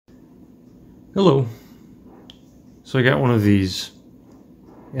Hello. So I got one of these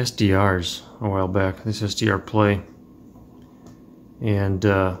SDRs a while back, this SDRPlay, and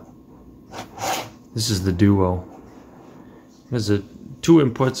this is the Duo. It has two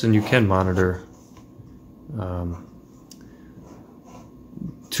inputs, and you can monitor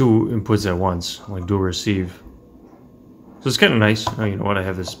two inputs at once, like dual receive. So it's kind of nice. Oh, you know what? I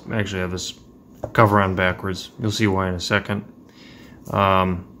actually have this cover on backwards. You'll see why in a second.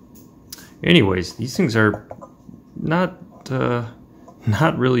 Anyways, these things are not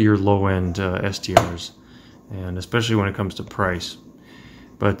really your low-end SDRs, and especially when it comes to price.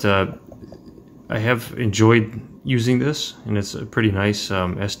 But I have enjoyed using this, and it's a pretty nice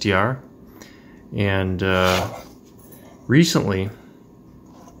SDR. And recently,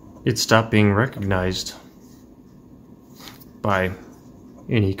 it stopped being recognized by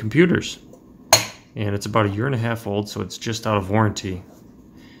any computers, and it's about 1.5 years old, so it's just out of warranty.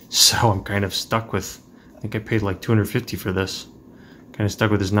 So I'm kind of stuck with, I think I paid like $250 for this. Kind of stuck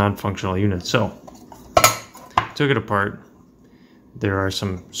with this non-functional unit. So took it apart. There are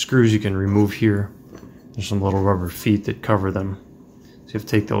some screws you can remove here. There's some little rubber feet that cover them, so you have to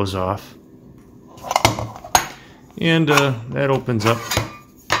take those off. And that opens up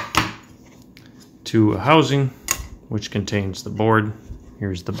to a housing which contains the board.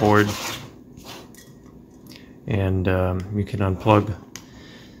 Here's the board, and you can unplug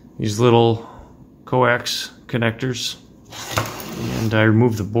these little coax connectors, and I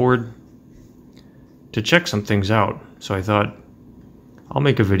removed the board to check some things out. So I thought I'll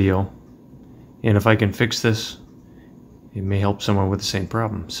make a video, and if I can fix this, it may help someone with the same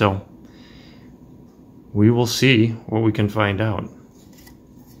problem. So we will see what we can find out.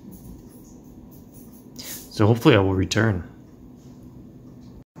 So hopefully I will return.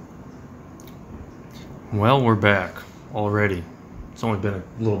 Well, we're back already. It's only been a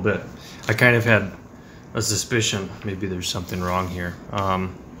little bit. I kind of had a suspicion maybe there's something wrong here.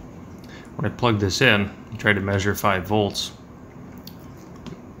 When I plugged this in, I tried to measure 5 volts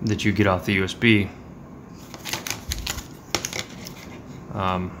that you get off the USB.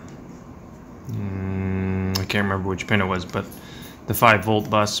 I can't remember which pin it was, but the 5-volt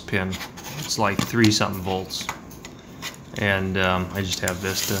bus pin, it's like 3-something volts. And I just have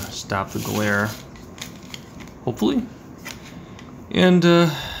this to stop the glare, hopefully. And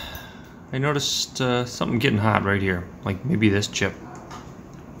I noticed something getting hot right here, like maybe this chip,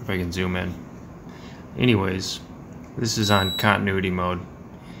 if I can zoom in. Anyways, this is on continuity mode.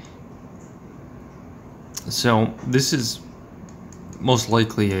 So this is most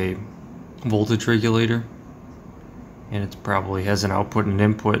likely a voltage regulator, and it probably has an output and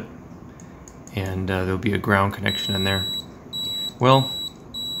input, and there'll be a ground connection in there. Well,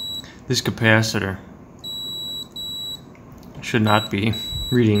 this capacitor should not be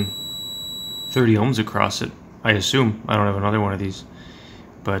reading 30 ohms across it, I assume. I don't have another one of these,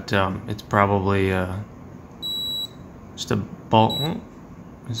 but it's probably just a bulk.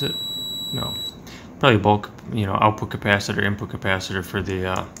 Is it? No, probably a bulk, output capacitor, input capacitor for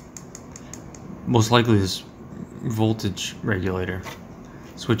the most likely this voltage regulator,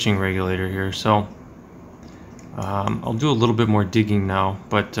 switching regulator here. So I'll do a little bit more digging now,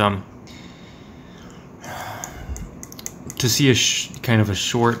 but to see a kind of a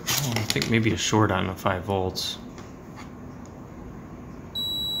short, I think maybe a short on the 5 volts.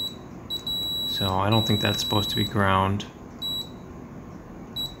 So I don't think that's supposed to be ground.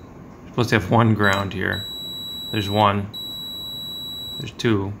 You're supposed to have one ground here. There's one. There's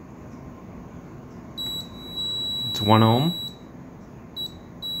 2. It's 1 ohm.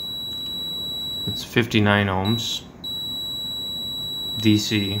 It's 59 ohms.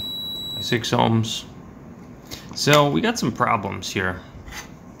 DC. 6 ohms. So we got some problems here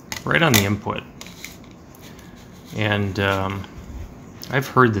right on the input, and I've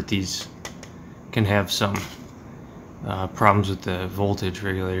heard that these can have some problems with the voltage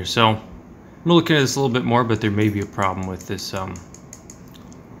regulator. So I'm looking at this a little bit more, but there may be a problem with this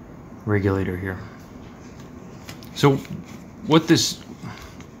regulator here. So what the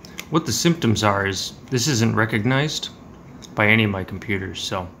symptoms are is this isn't recognized by any of my computers.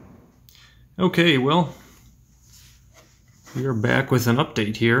 So okay, well, we are back with an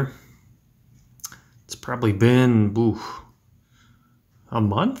update here. It's probably been a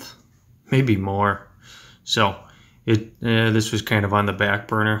month, maybe more. So this was kind of on the back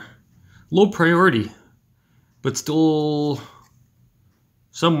burner, low priority, but still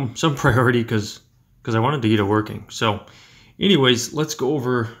some priority because I wanted to get it working. So anyways, let's go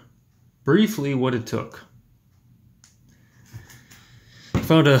over briefly what it took. I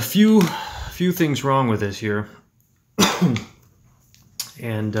found a few things wrong with this here.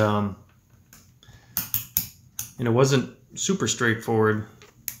 And and it wasn't super straightforward.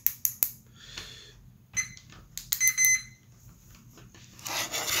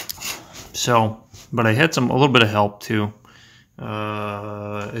 So, but I had a little bit of help too,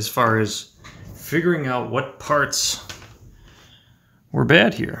 as far as figuring out what parts were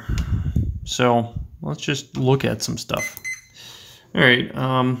bad here. So let's just look at some stuff. All right.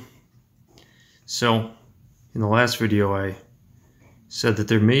 So in the last video, I said that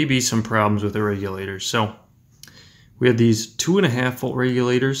there may be some problems with the regulators. So we had these 2.5 volt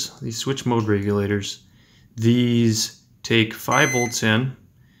regulators, these switch mode regulators. These take 5 volts in.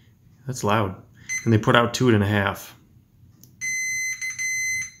 That's loud. And they put out 2.5.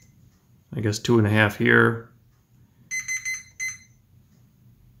 I guess 2.5 here.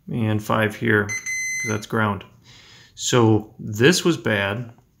 And 5 here, because that's ground. So this was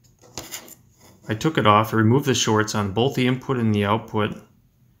bad. I took it off, I removed the shorts on both the input and the output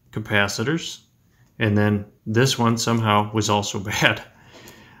capacitors. And then this one somehow was also bad.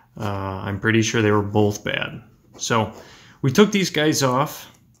 I'm pretty sure they were both bad. So we took these guys off,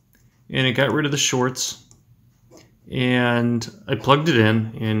 and it got rid of the shorts, and I plugged it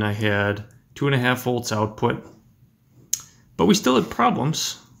in, and I had 2.5 volts output, but we still had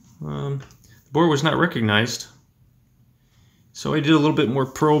problems. The board was not recognized, so I did a little bit more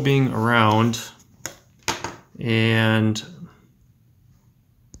probing around, and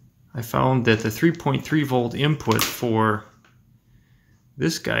I found that the 3.3 volt input for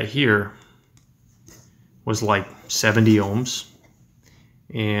this guy here was like 70 ohms.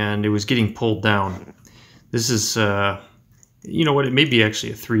 And it was getting pulled down. This is, you know what, it may be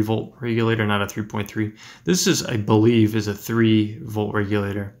actually a 3 volt regulator, not a 3.3. This is, I believe, is a 3 volt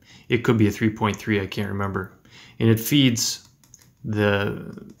regulator. It could be a 3.3, I can't remember. And it feeds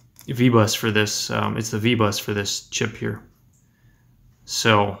the V-bus for this, it's the V-bus for this chip here.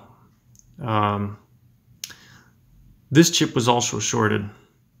 So, this chip was also shorted.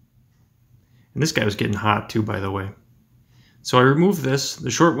 And this guy was getting hot too, by the way. So I removed this,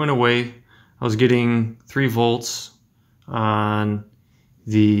 the short went away. I was getting 3 volts on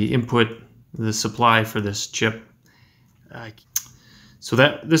the input, the supply for this chip. So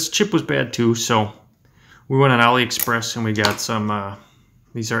this chip was bad too, so we went on AliExpress and we got some,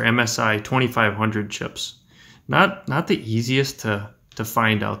 these are MSI 2500 chips. Not the easiest to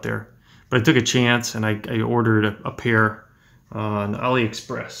find out there, but I took a chance and I ordered a pair on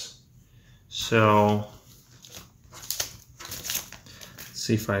AliExpress. So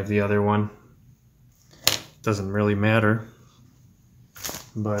see if I have the other one. Doesn't really matter,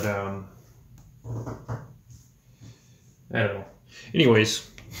 but I don't know. Anyways,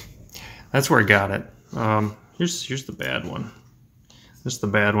 that's where I got it. Here's the bad one. This is the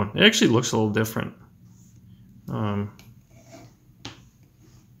bad one. It actually looks a little different, but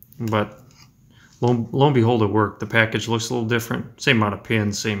lo and behold, it worked. The package looks a little different. Same amount of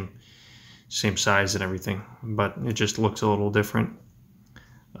pins, same size and everything, but it just looks a little different.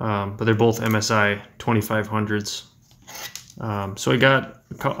 But they're both MSI 2500s. So I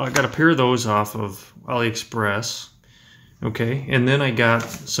got a pair of those off of AliExpress. Okay, and then I got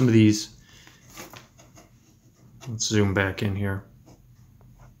some of these. Let's zoom back in here.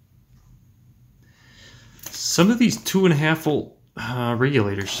 Some of these 2.5 volt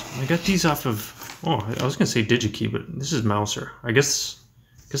regulators. I got these off of. Oh, I was gonna say DigiKey, but this is Mouser. I guess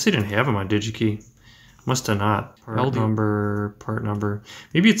they didn't have them on DigiKey. Must have not. Part number.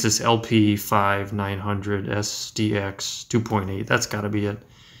 Maybe it's this LP5900 SDX 2.8. That's got to be it.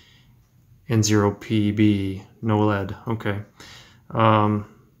 N0PB, no lead. Okay.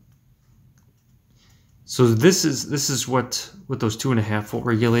 So this is what those 2.5 volt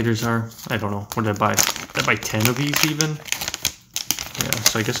regulators are. I don't know. What did I buy? Did I buy 10 of these even? Yeah.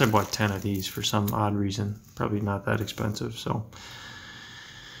 So I guess I bought 10 of these for some odd reason. Probably not that expensive.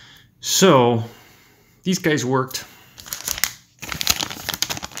 So these guys worked.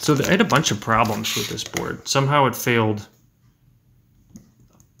 So I had a bunch of problems with this board. Somehow it failed.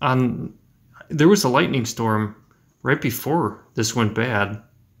 There was a lightning storm right before this went bad,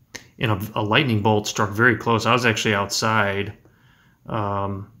 and a lightning bolt struck very close. I was actually outside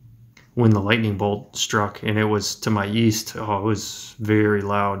when the lightning bolt struck, and it was to my east. Oh, it was very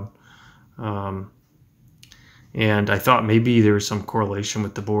loud. And I thought maybe there was some correlation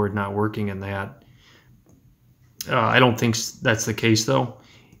with the board not working in that. I don't think that's the case, though.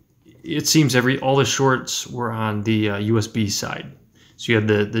 It seems all the shorts were on the USB side. So you had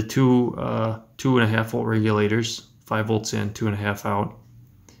the 2.5 volt regulators, 5 volts in, 2.5 out.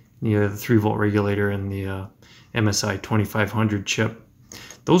 And you had the 3 volt regulator and the MSI 2500 chip.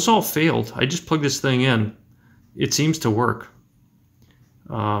 Those all failed. I just plugged this thing in. It seems to work.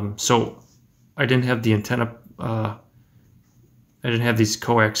 So I didn't have the antenna I didn't have these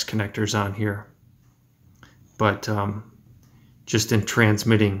coax connectors on here, but just in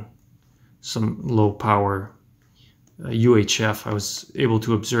transmitting some low power UHF, I was able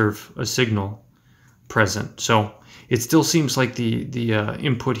to observe a signal present. So it still seems like the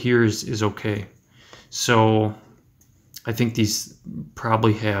input here is okay. So I think these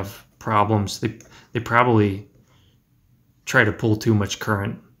probably have problems. They probably try to pull too much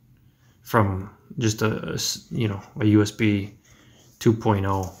current from just a USB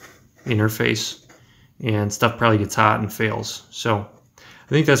 2.0 interface, and stuff probably gets hot and fails. So I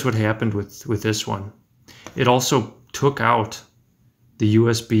think that's what happened with this one. It also took out the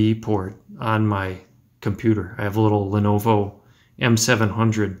USB port on my computer. I have a little Lenovo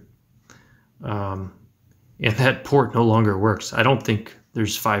M700, and that port no longer works. I don't think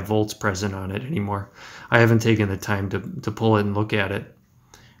there's 5 volts present on it anymore. I haven't taken the time to pull it and look at it,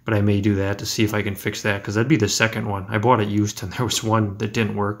 but I may do that to see if I can fix that, because that'd be the second one. I bought it used, and there was one that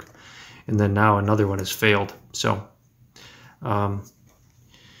didn't work, and then now another one has failed. So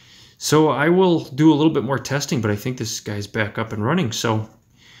so I will do a little bit more testing, but I think this guy's back up and running. So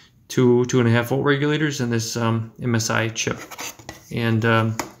 2.5 volt regulators in this MSI chip, and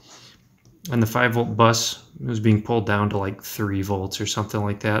on the 5 volt bus, it was being pulled down to like 3 volts or something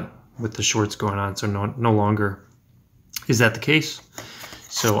like that with the shorts going on. So no longer is that the case.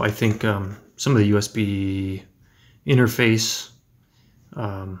 So I think some of the USB interface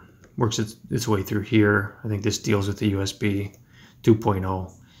works its way through here. I think this deals with the USB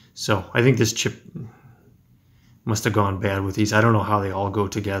 2.0. So I think this chip must have gone bad with these. I don't know how they all go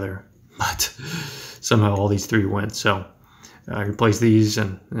together, but somehow all these 3 went. So I replaced these,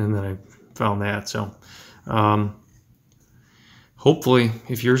 and then I found that. So hopefully,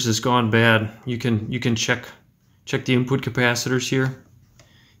 if yours has gone bad, you can check the input capacitors here.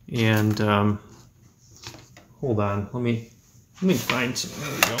 And hold on, let me find some.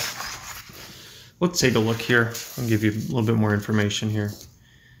 There we go. Let's take a look here. I'll give you a little bit more information here.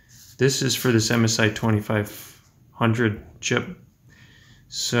 This is for this MSI 2500 chip.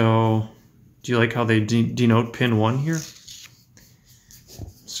 So do you like how they denote pin 1 here?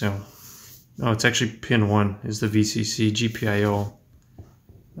 So, oh, it's actually pin 1 is the VCC GPIO.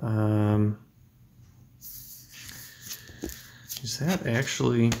 Is that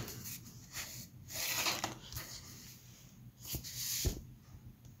actually...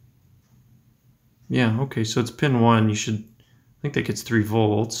 Yeah, okay, so it's pin 1. You should... I think that gets 3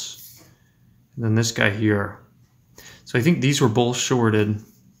 volts. And then this guy here. So I think these were both shorted.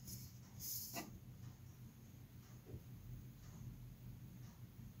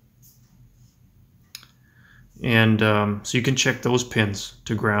 And so you can check those pins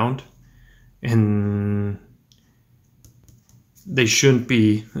to ground. And they shouldn't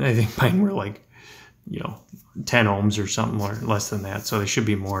be, I think mine were like, 10 ohms or something, or less than that. So they should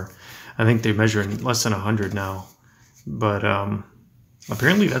be more. I think they measure in less than 100 now. But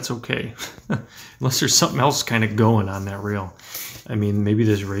apparently that's okay. Unless there's something else kind of going on that rail. I mean, maybe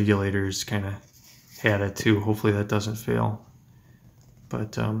this regulator's kind of had it too. Hopefully that doesn't fail.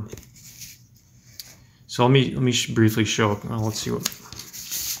 But so let me briefly show. Well, let's see what.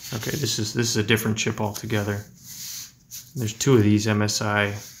 Okay, this is a different chip altogether. There's 2 of these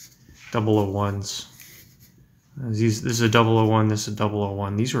MSI 001s. This is a 001. This is a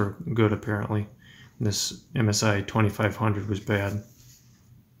 001. These were good apparently. And this MSI 2500 was bad.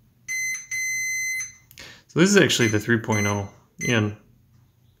 So this is actually the 3.0 in.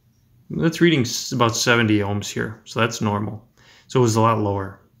 That's reading about 70 ohms here, so that's normal. So it was a lot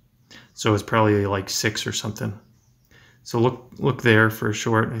lower. So it's probably like 6 or something. So look there for a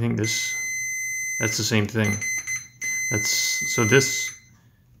short. I think that's the same thing. So this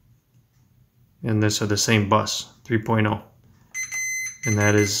and this are the same bus, 3.0. And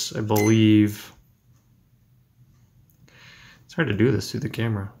that is, I believe, it's hard to do this through the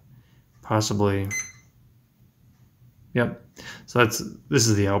camera. Possibly. Yep. So this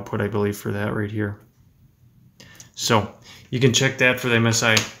is the output, I believe, for that right here. So you can check that for the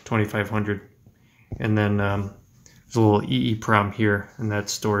MSI 2500. And then there's a little EEPROM here, and that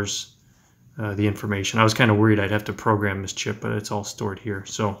stores the information. I was kind of worried I'd have to program this chip, but it's all stored here.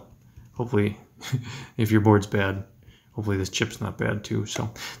 So hopefully, if your board's bad, hopefully this chip's not bad too.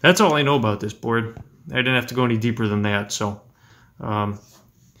 So that's all I know about this board. I didn't have to go any deeper than that. So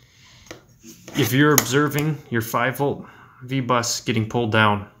if you're observing your 5 volt V-bus getting pulled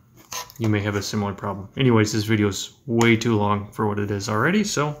down, you may have a similar problem. Anyways, this video is way too long for what it is already,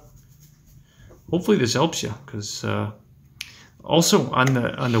 so hopefully this helps you. Because also on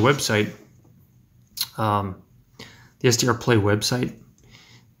the website, the SDRPlay website,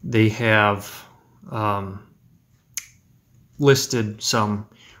 they have listed some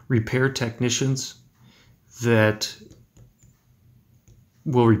repair technicians that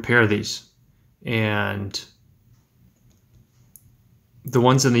will repair these, and the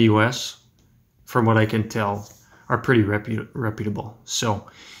ones in the US, from what I can tell, are pretty reputable. So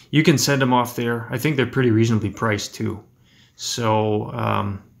you can send them off there. I think they're pretty reasonably priced too.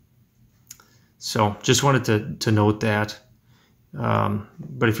 So so just wanted to note that.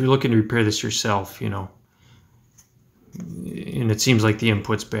 But if you're looking to repair this yourself, you know, and it seems like the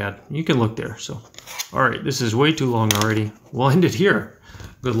input's bad, you can look there. So, all right, this is way too long already. We'll end it here.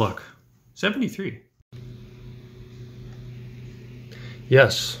 Good luck. 73.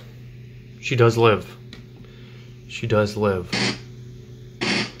 Yes, she does live. She does live.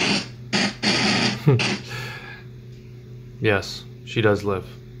 Yes, she does live.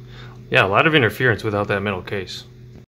 Yeah, a lot of interference without that metal case.